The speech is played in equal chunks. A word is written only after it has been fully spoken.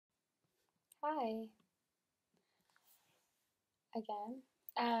Hi again.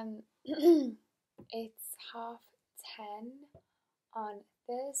 It's 10:30 on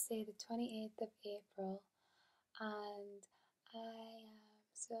Thursday, the 28th of April, and I am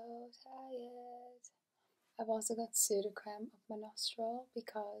so tired. I've also got Sudocrem up my nostril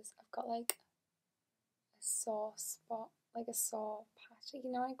because I've got like a sore spot, like a sore patch.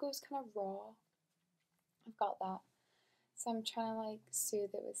 It goes kind of raw. I've got that. So I'm trying to like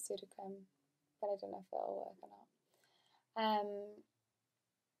soothe it with Sudocrem, but I don't know if it'll work or not.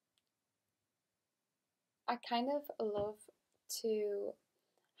 I kind of love to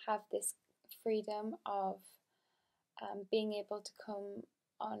have this freedom of being able to come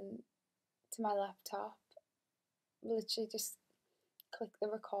on to my laptop, literally just click the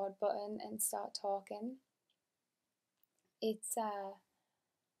record button and start talking. It's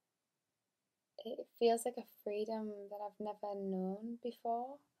it feels like a freedom that I've never known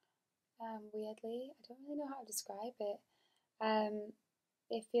before. Weirdly, I don't really know how to describe it.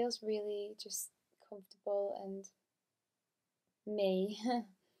 It feels really just comfortable and me.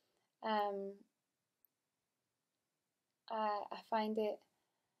 um, I find it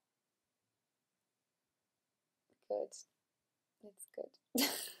good. It's good.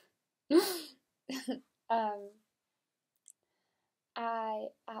 um, I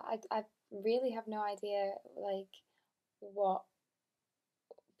really have no idea like what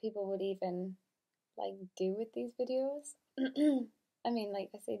people would even like do with these videos. I mean, like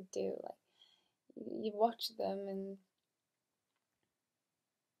I say, do like you watch them and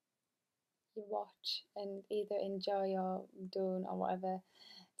you watch and either enjoy or don't or whatever.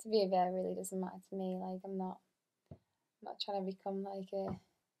 To be fair, it really doesn't matter to me. Like I'm not trying to become like a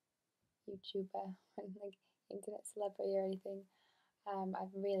YouTuber and like internet celebrity or anything. I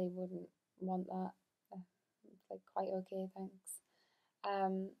really wouldn't want that. It's like quite okay, thanks.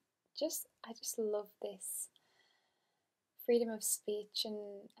 Um, I just love this freedom of speech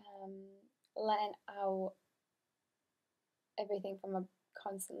and um, letting out everything from a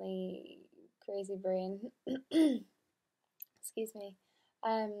constantly crazy brain. Excuse me.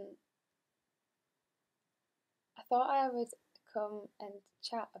 Um, I thought I would come and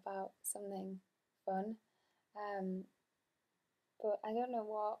chat about something fun, um, but I don't know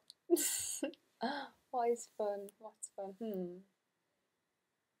what. What is fun? What's fun?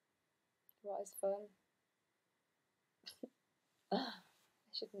 What is fun? I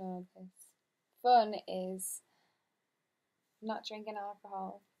should know this. Fun is not drinking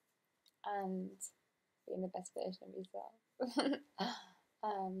alcohol and being the best version of yourself.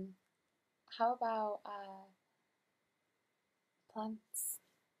 um, how about plants?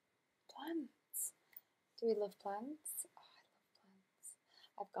 Plants. Do we love plants? Oh, I love plants.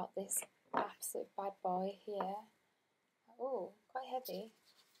 I've got this absolute bad boy here. Oh, quite heavy.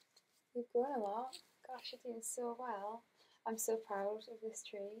 You've grown a lot. Gosh, you're doing so well. I'm so proud of this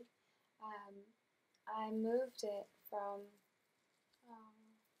tree. Um, I moved it from. Um,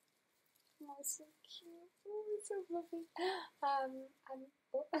 oh, it's so cute. Oh, it's so fluffy.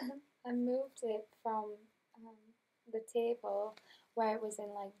 I moved it from um, the table where it was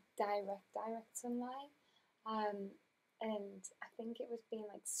in like direct sunlight, um, and I think it was being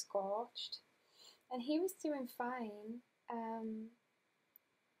like scorched, and he was doing fine,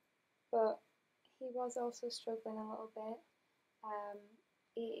 but he was also struggling a little bit. Um,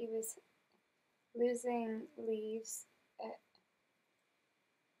 he was losing leaves at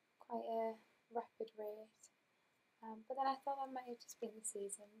quite a rapid rate. But then I thought that might have just been the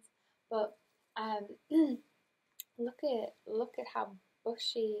seasons. But um, look at how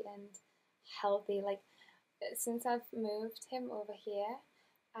bushy and healthy. Like since I've moved him over here,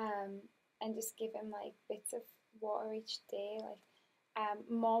 um, and just give him like bits of water each day, like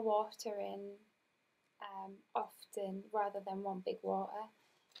more water in often rather than one big water,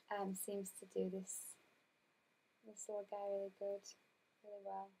 seems to do this little guy really good, really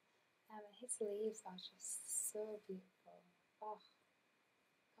well. And his leaves are just so beautiful. Oh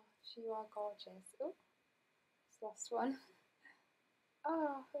gosh, you are gorgeous. Oh, just lost one.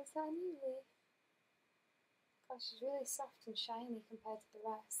 Oh, is that a new leaf? Gosh, it's really soft and shiny compared to the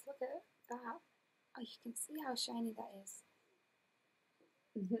rest. Look at that. Oh, you can see how shiny that is.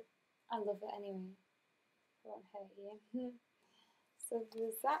 I love it anyway. It won't hurt you. So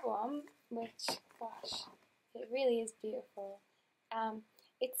there's that one, which, gosh, it really is beautiful. Um,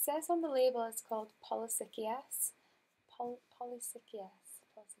 it says on the label it's called Polycycas. Polycycas.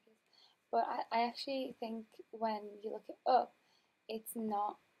 But I actually think when you look it up, it's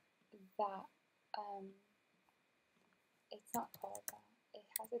not that. Um, it's not called that. It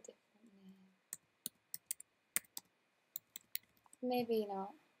has a different name. Maybe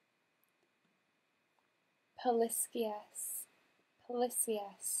not. Poliscius,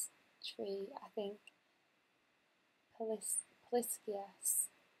 Poliscius tree, I think. Poliscius.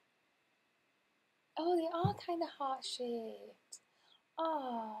 Oh, they are kind of heart shaped.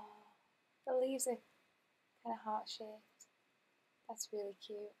 Oh, the leaves are kind of heart shaped. That's really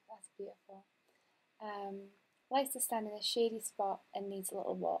cute. That's beautiful. Likes to stand in a shady spot and needs a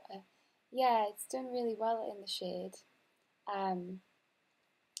little water. Yeah, it's done really well in the shade. Um,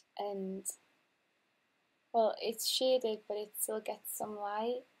 and well, it's shaded, but it still gets some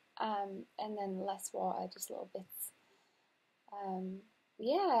light. And then less water, just little bits. Um,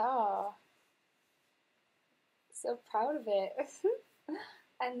 yeah, oh, so proud of it.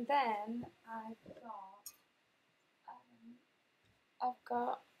 And then um, I've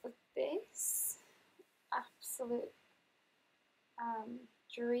got this absolute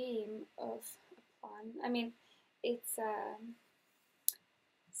dream of a plant. I mean, it's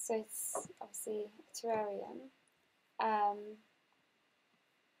so it's obviously a terrarium, um,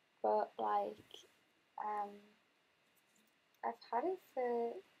 but like um, I've had it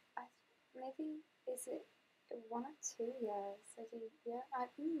for maybe is it 1 or 2 years? I do, yeah. I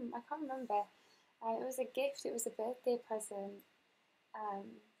can't remember. It was a gift. It was a birthday present.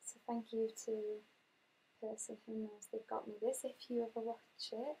 So thank you to the person who knows they got me this. If you ever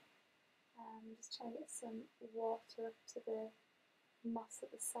watch it, just trying to get some water up to the moss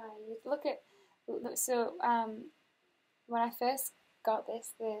at the side. So when I first got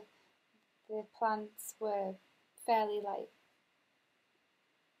this, the plants were fairly like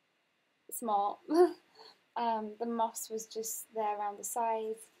small. The moss was just there around the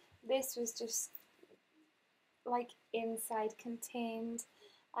sides. This was just like inside contained,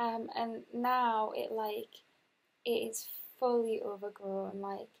 and now it is fully overgrown.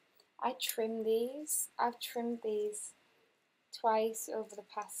 Like I trim these. I've trimmed these twice over the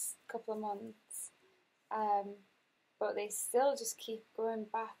past couple of months, um, but they still just keep growing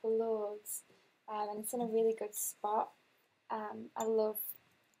back loads, and it's in a really good spot. I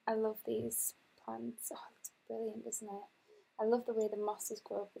love these plants. Oh, it's brilliant, isn't it? I love the way the mosses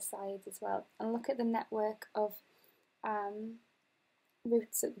grow up the sides as well. And look at the network of um,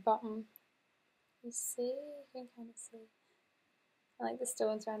 roots at the bottom. You see? You can kind of see. I like the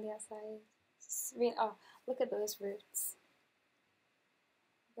stones around the outside. Really, oh, look at those roots.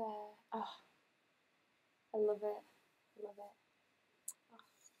 There. Oh, I love it. I love it. Oh,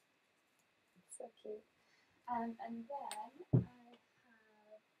 so cute. And then I have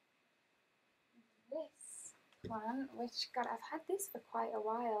this one, which, God, I've had this for quite a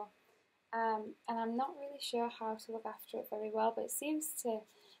while. And I'm not really sure how to look after it very well, but it seems to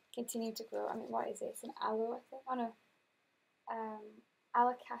continue to grow. I mean, what is it? It's an aloe, I think. Oh no,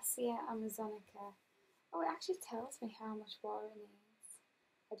 Alocasia amazonica. Oh, it actually tells me how much water it needs.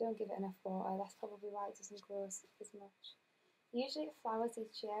 I don't give it enough water. That's probably why it doesn't grow as much. Usually it flowers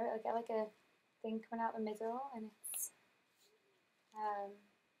each year. It'll get like a thing coming out the middle, and um,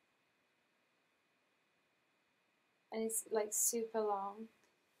 it's like super long.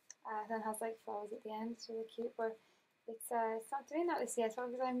 Then has like flowers at the end. It's really cute, but it's not doing that this year. It's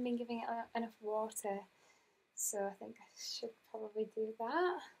probably because I haven't been giving it enough water. So I think I should probably do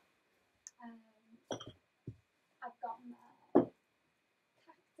that. I've got my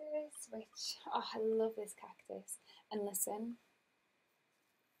cactus, which I love this cactus. And listen,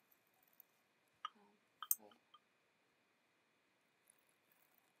 wait.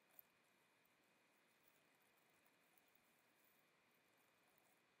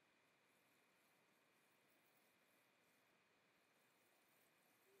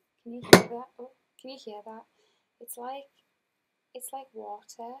 Can you hear that? Oh, can you hear that? It's like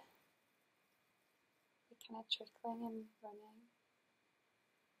water. It's kind of trickling and running.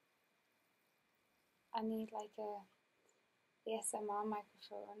 I need like a ASMR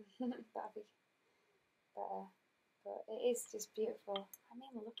microphone. That'd be better. But it is just beautiful. I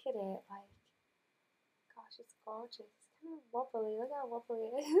mean, look at it. Like, gosh, it's gorgeous. It's kind of wobbly. Look how wobbly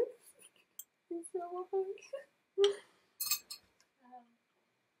it is. It's so wobbly.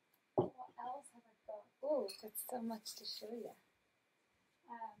 What else have I got? Oh, got so much to show you.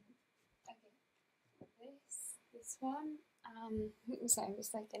 Okay, this one. Sorry, I'm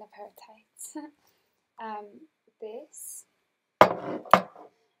just like in a pair of tights. This.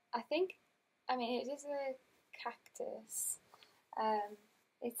 I think. I mean, it is a cactus.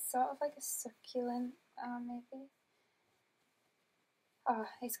 It's sort of like a succulent, maybe. Oh,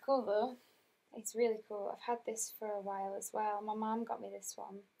 it's cool though. It's really cool. I've had this for a while as well. My mum got me this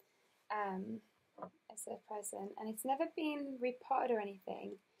one um, as a present, and it's never been repotted or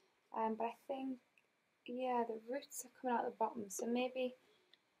anything. But I think, yeah, the roots are coming out the bottom, so maybe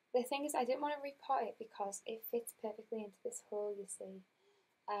the thing is, I didn't want to repot it because it fits perfectly into this hole, you see.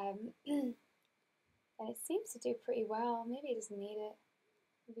 And it seems to do pretty well. Maybe it doesn't need it.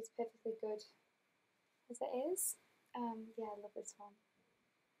 Maybe it's perfectly good as it is. Yeah, I love this one.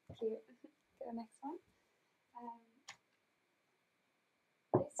 Cute. Get the next one. Um,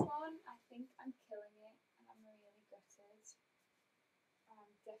 this one, I think I'm killing it, and I'm really gutted.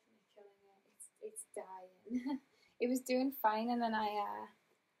 I'm definitely killing it. It's dying. It was doing fine, and then I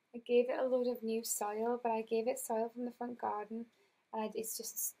gave it a load of new soil, but I gave it soil from the front garden, and it's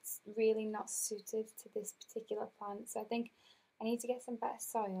just really not suited to this particular plant. So I think I need to get some better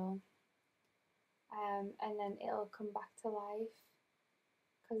soil, and then it'll come back to life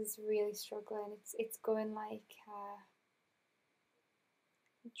because it's really struggling. It's going like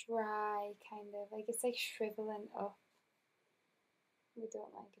dry, kind of like it's like shriveling up. We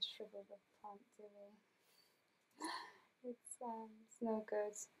don't like a shriveled up plant, do we? It's no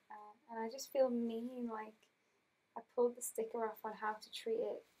good, and I just feel mean. Like I pulled the sticker off on how to treat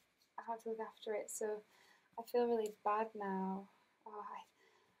it, how to look after it. So I feel really bad now. Oh,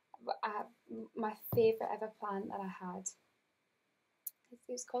 my favourite ever plant that I had. It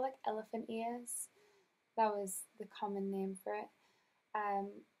was called like elephant ears. That was the common name for it. Um,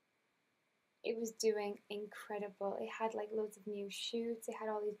 it was doing incredible. It had like loads of new shoots. It had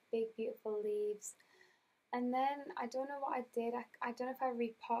all these big, beautiful leaves. And then I don't know what I did. I don't know if I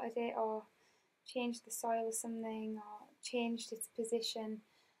repotted it or changed the soil or something or changed its position.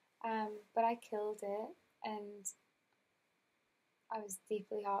 But I killed it, and I was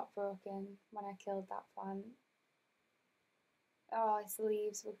deeply heartbroken when I killed that plant. Oh, its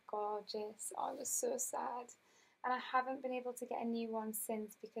leaves were gorgeous. Oh, it was so sad. And I haven't been able to get a new one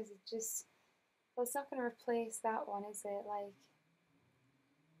since because it just, well, it's not going to replace that one, is it? Like,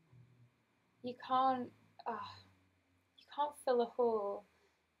 you can't, oh, you can't fill a hole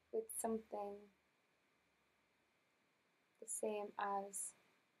with something the same as,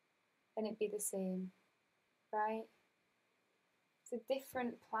 and it be the same, right? It's a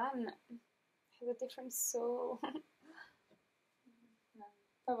different plant. It has a different soul. No,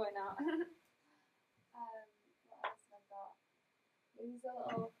 probably not. What else have I got? This is a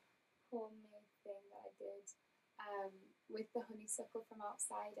little homemade thing that I did with the honeysuckle from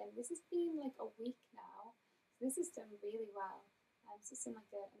outside, and this has been like a week now. So this has done really well. It's just in like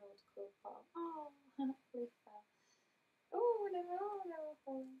an old coal pot. Oh, leaf fell. Oh no, no.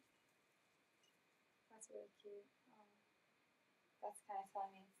 That's really cute. Oh, that's kind of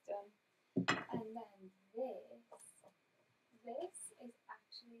telling me it's done. And then this is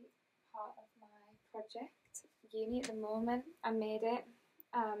actually part of my project uni at the moment. I made it.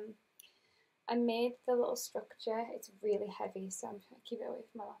 I made the little structure. It's really heavy, so I'm trying to keep it away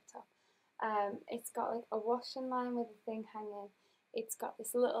from my laptop. It's got like a washing line with a thing hanging. It's got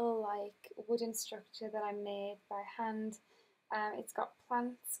this little like wooden structure that I made by hand. It's got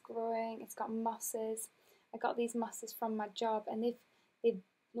plants growing. It's got mosses. I got these mosses from my job, and they've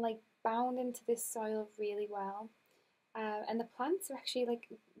like bound into this soil really well. And the plants are actually like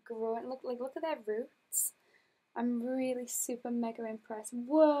growing. Look at their roots. I'm really super mega impressed.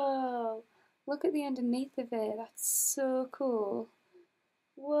 Whoa! Look at the underneath of it. That's so cool.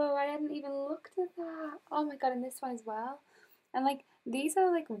 Whoa, I hadn't even looked at that. Oh my god, and this one as well. And like these are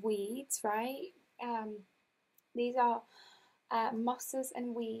like weeds, right? Um, these are mosses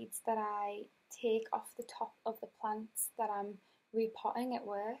and weeds that I take off the top of the plants that I'm repotting at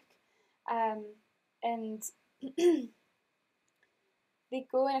work. Um, and they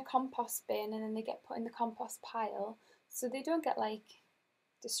go in a compost bin and then they get put in the compost pile. So they don't get like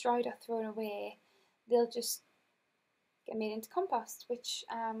destroyed or thrown away. They'll just get made into compost, which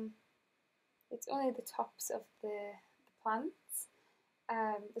it's only the tops of the plants,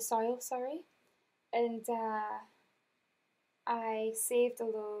 the soil, sorry. And I saved a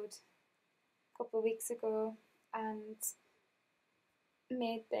load a couple of weeks ago and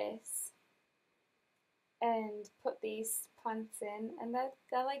made this and put these plants in, and they're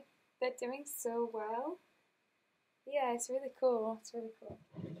like they're doing so well. Yeah, it's really cool. It's really cool.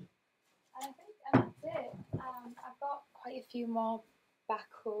 And I think that's it. I've got quite a few more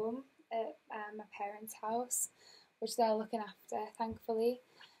back home at my parents' house, which they're looking after, thankfully.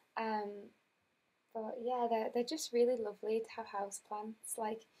 Um, but yeah, they're just really lovely to have house plants.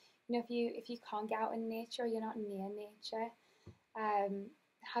 Like, you know, if you can't get out in nature or you're not near nature, um,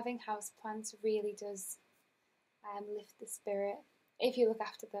 having house plants really does lift the spirit if you look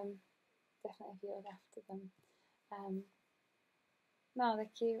after them. Definitely, if you look after them. Um, no, they're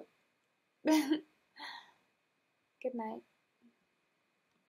cute. Good night.